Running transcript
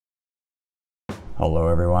Hello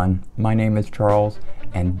everyone, my name is Charles,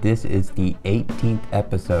 and this is the 18th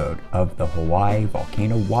episode of the Hawaii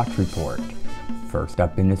Volcano Watch Report. First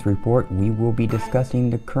up in this report, we will be discussing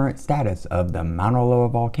the current status of the Mauna Loa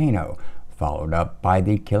Volcano, followed up by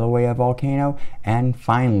the Kilauea Volcano, and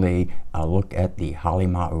finally, a look at the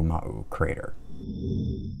Halemauma'u Crater.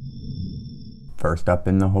 First up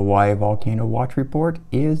in the Hawaii Volcano Watch Report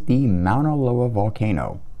is the Mauna Loa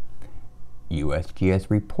Volcano. USGS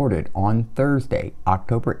reported on Thursday,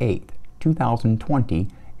 October 8, 2020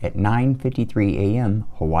 at 9:53 a.m.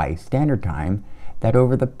 Hawaii Standard Time that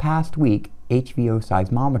over the past week, HVO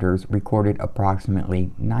seismometers recorded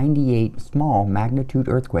approximately 98 small magnitude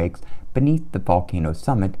earthquakes beneath the volcano's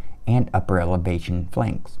summit and upper elevation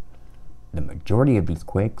flanks. The majority of these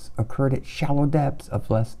quakes occurred at shallow depths of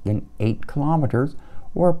less than 8 kilometers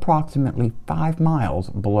or approximately 5 miles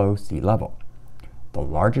below sea level. The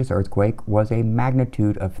largest earthquake was a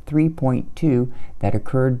magnitude of 3.2 that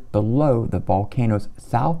occurred below the volcano's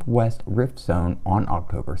southwest rift zone on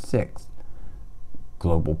October 6.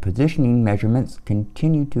 Global positioning measurements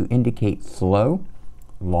continue to indicate slow,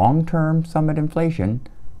 long-term summit inflation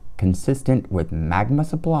consistent with magma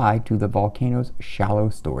supply to the volcano's shallow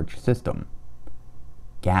storage system.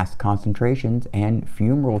 Gas concentrations and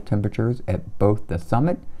fumarole temperatures at both the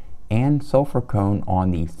summit and sulfur cone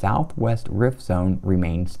on the southwest rift zone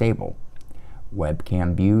remain stable.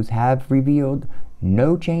 Webcam views have revealed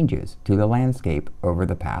no changes to the landscape over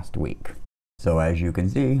the past week. So as you can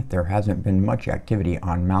see, there hasn't been much activity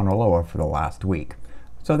on Mauna Loa for the last week.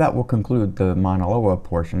 So that will conclude the Mauna Loa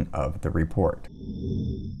portion of the report.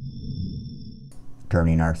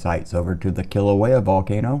 Turning our sights over to the Kilauea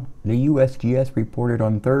Volcano, the USGS reported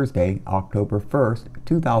on Thursday, October 1st,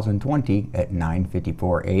 2020 at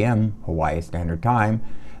 9:54 a.m. Hawaii Standard Time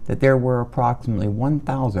that there were approximately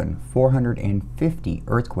 1,450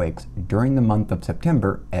 earthquakes during the month of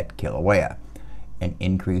September at Kilauea, an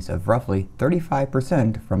increase of roughly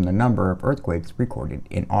 35% from the number of earthquakes recorded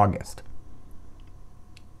in August.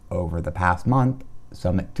 Over the past month,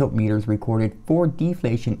 summit tilt meters recorded 4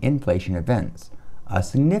 deflation-inflation events, a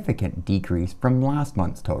significant decrease from last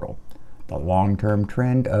month's total. The long-term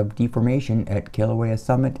trend of deformation at Kilauea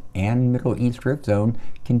Summit and Middle East Rift Zone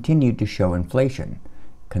continued to show inflation,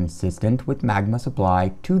 consistent with magma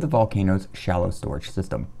supply to the volcano's shallow storage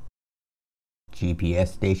system. GPS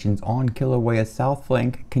stations on Kilauea's south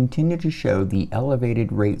flank continue to show the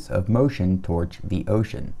elevated rates of motion towards the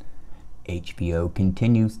ocean. HVO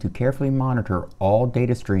continues to carefully monitor all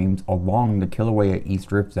data streams along the Kilauea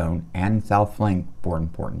East Rift Zone and South Flank for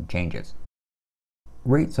important changes.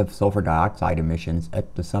 Rates of sulfur dioxide emissions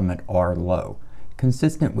at the summit are low,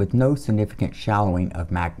 consistent with no significant shallowing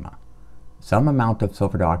of magma. Some amount of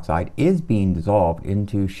sulfur dioxide is being dissolved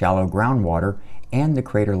into shallow groundwater and the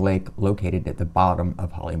crater lake located at the bottom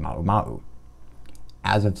of Halemaumau.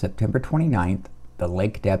 As of September 29th, the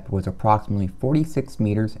lake depth was approximately 46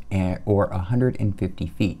 meters or 150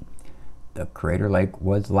 feet. The crater lake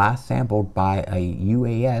was last sampled by a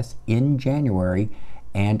UAS in January,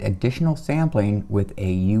 and additional sampling with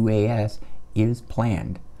a UAS is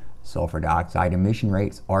planned. Sulfur dioxide emission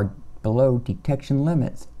rates are below detection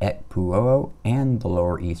limits at Pahoa and the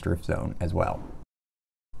lower East Rift Zone as well.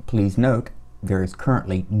 Please note, there is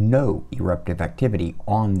currently no eruptive activity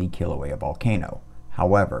on the Kilauea volcano.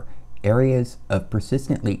 However, areas of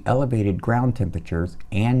persistently elevated ground temperatures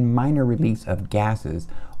and minor release of gases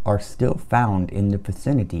are still found in the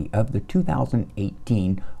vicinity of the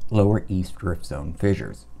 2018 Lower East Rift Zone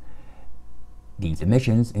fissures. These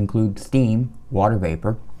emissions include steam, water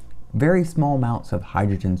vapor, very small amounts of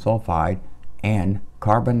hydrogen sulfide, and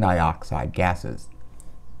carbon dioxide gases.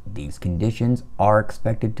 These conditions are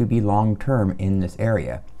expected to be long-term in this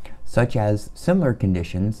area, such as similar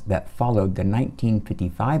conditions that followed the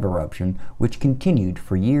 1955 eruption, which continued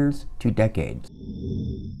for years to decades.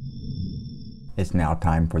 It's now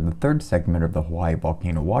time for the third segment of the Hawaii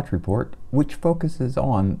Volcano Watch Report, which focuses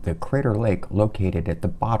on the crater lake located at the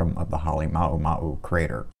bottom of the Halema'uma'u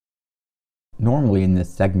crater. Normally in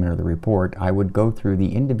this segment of the report, I would go through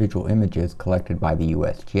the individual images collected by the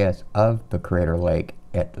USGS of the crater lake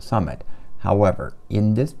at the summit. However,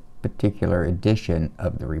 in this particular edition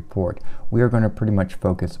of the report, we are going to pretty much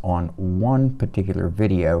focus on one particular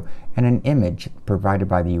video and an image provided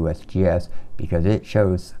by the USGS because it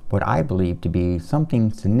shows what I believe to be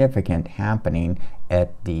something significant happening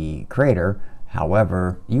at the crater.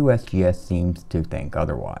 However, USGS seems to think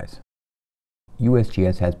otherwise.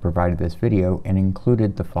 USGS has provided this video and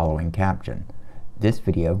included the following caption. This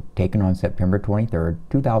video, taken on September 23,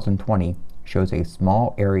 2020, shows a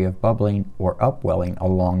small area of bubbling or upwelling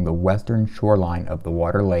along the western shoreline of the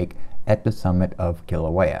water lake at the summit of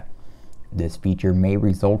Kilauea. This feature may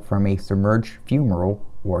result from a submerged fumarole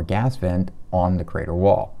or gas vent on the crater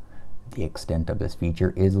wall. The extent of this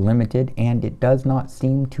feature is limited, and it does not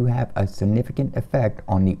seem to have a significant effect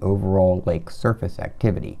on the overall lake surface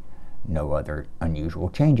activity. No other unusual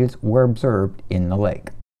changes were observed in the lake.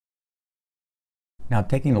 Now,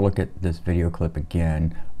 taking a look at this video clip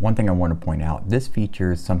again, one thing I want to point out, this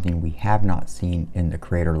feature is something we have not seen in the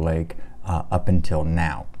crater lake up until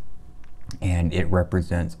now. And it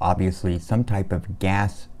represents obviously some type of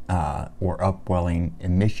gas or upwelling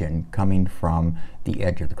emission coming from the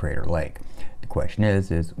edge of the crater lake. The question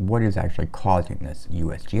is what is actually causing this?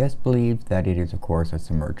 USGS believes that it is, of course, a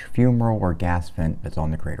submerged fumarole or gas vent that's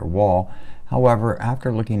on the crater wall. However,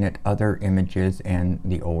 after looking at other images and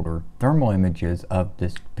the older thermal images of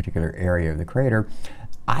this particular area of the crater,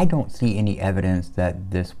 I don't see any evidence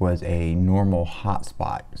that this was a normal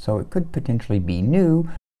hotspot. So it could potentially be new,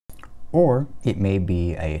 or it may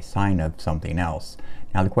be a sign of something else.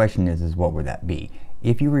 Now the question is what would that be?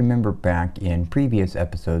 If you remember back in previous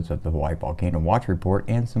episodes of the Hawaii Volcano Watch Report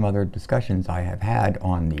and some other discussions I have had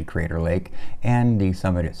on the crater lake and the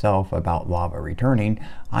summit itself about lava returning,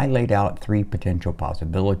 I laid out 3 potential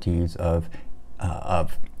possibilities of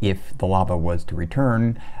if the lava was to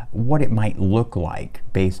return, what it might look like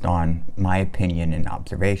based on my opinion and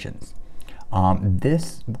observations.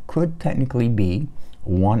 This could technically be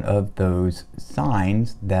one of those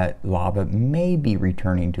signs that lava may be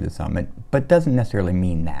returning to the summit, but doesn't necessarily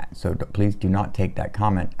mean that. So please do not take that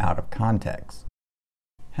comment out of context.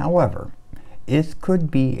 However, this could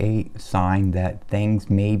be a sign that things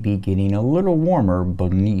may be getting a little warmer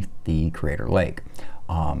beneath the crater lake.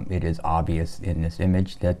 It is obvious in this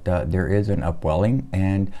image that there is an upwelling,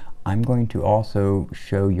 and I'm going to also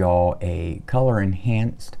show y'all a color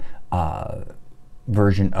enhanced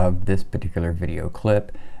version of this particular video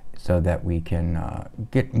clip so that we can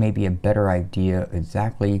get maybe a better idea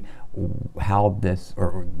exactly how this,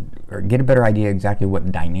 or get a better idea exactly what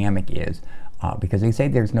the dynamic is, because they say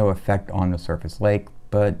there's no effect on the surface lake,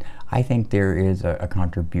 but I think there is a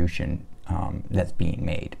contribution that's being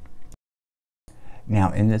made.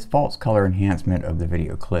 Now, in this false color enhancement of the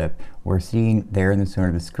video clip, we're seeing there in the center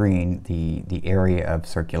of the screen the area of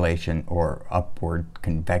circulation or upward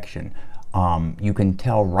convection. You can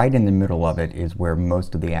tell right in the middle of it is where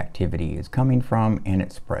most of the activity is coming from, and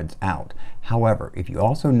it spreads out. However, if you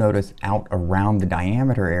also notice out around the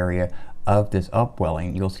diameter area of this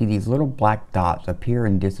upwelling, you'll see these little black dots appear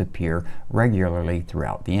and disappear regularly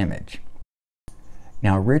throughout the image.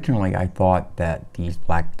 Now, originally I thought that these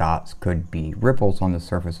black dots could be ripples on the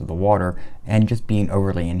surface of the water and just being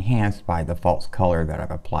overly enhanced by the false color that I've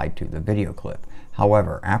applied to the video clip.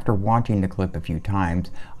 However, after watching the clip a few times,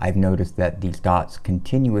 I've noticed that these dots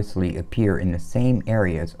continuously appear in the same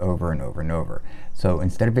areas over and over and over. So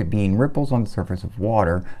instead of it being ripples on the surface of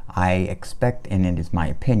water, I expect, and it is my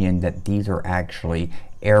opinion, that these are actually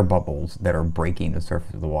air bubbles that are breaking the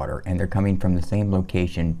surface of the water, and they're coming from the same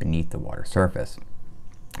location beneath the water surface.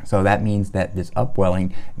 So that means that this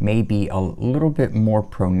upwelling may be a little bit more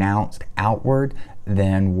pronounced outward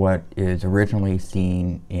than what is originally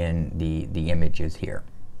seen in the images here.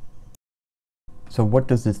 So what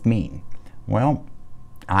does this mean? Well,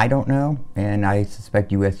 I don't know, and I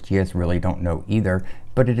suspect USGS really don't know either,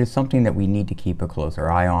 but it is something that we need to keep a closer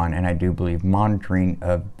eye on, and I do believe monitoring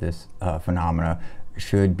of this phenomena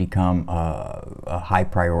should become a high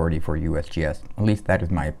priority for USGS. At least that is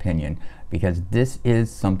my opinion, because this is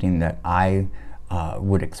something that I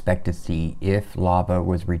would expect to see if lava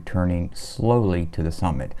was returning slowly to the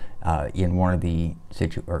summit. In one of the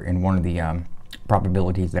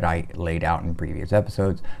probabilities that I laid out in previous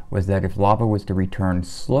episodes was that if lava was to return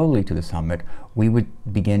slowly to the summit, we would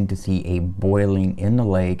begin to see a boiling in the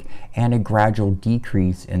lake and a gradual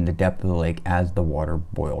decrease in the depth of the lake as the water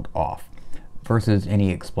boiled off, versus any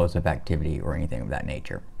explosive activity or anything of that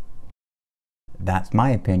nature. That's my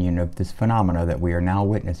opinion of this phenomena that we are now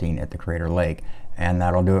witnessing at the crater lake. And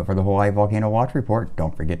that'll do it for the Hawaii Volcano Watch Report.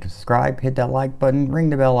 Don't forget to subscribe, hit that like button, ring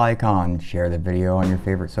the bell icon, share the video on your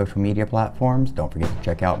favorite social media platforms. Don't forget to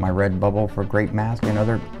check out my Redbubble for great masks and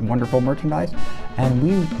other wonderful merchandise. And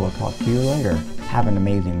we will talk to you later. Have an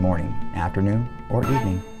amazing morning, afternoon, or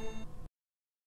evening.